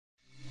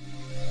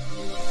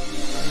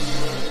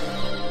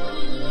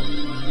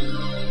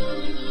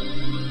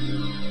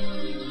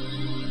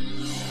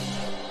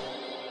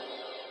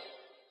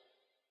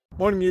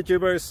Morning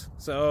YouTubers.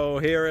 So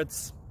here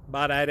it's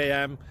about 8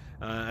 a.m.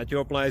 At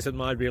your place it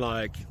might be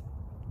like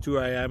 2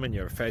 a.m. and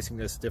you're facing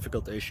this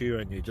difficult issue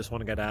and you just want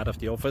to get out of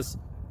the office.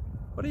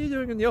 What are you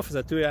doing in the office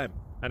at 2 a.m.?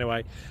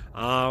 Anyway,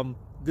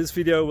 this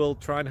video will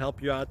try and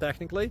help you out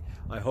technically.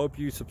 I hope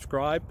you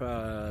subscribe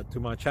to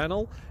my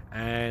channel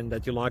and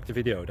that you like the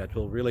video. That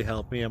will really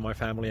help me and my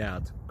family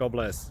out. God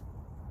bless.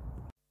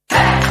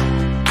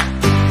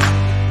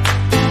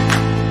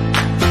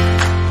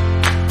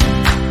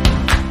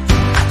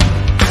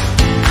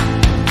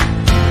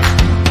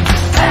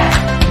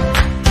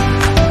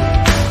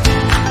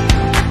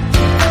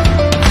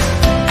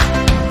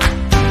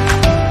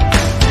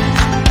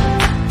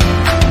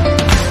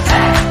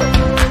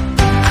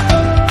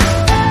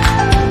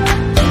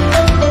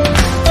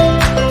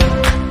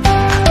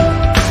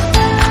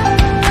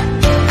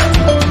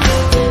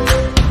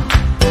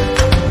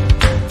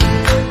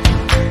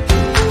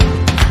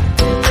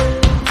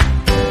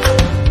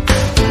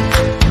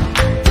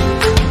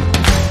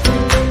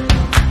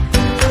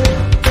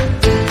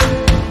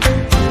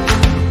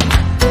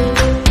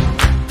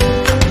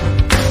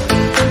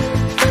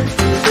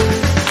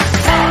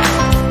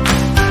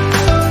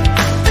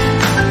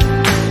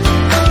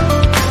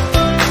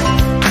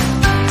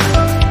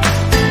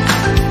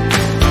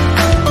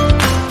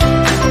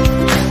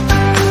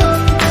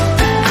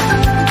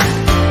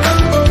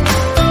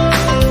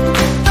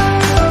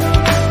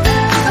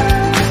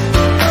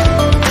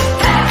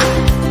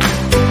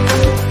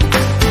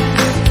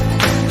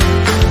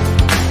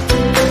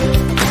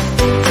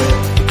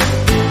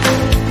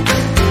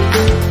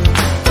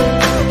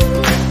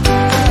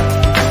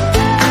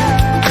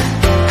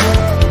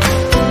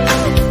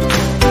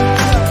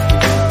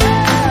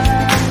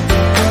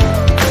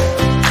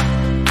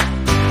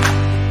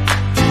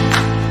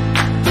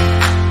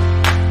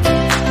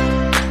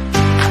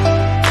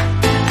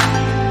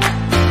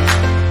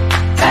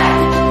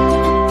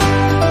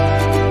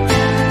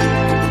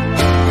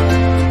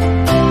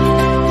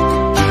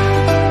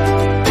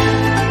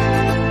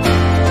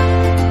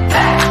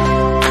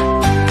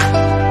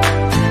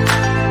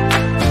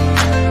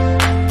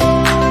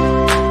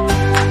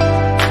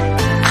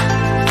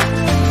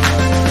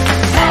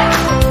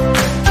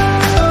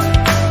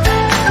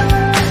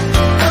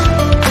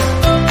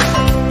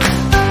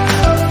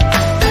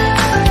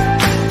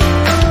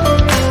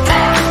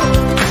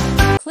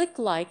 Click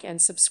like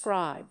and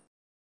subscribe.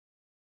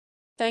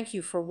 Thank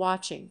you for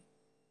watching.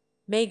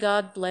 May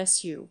God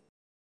bless you.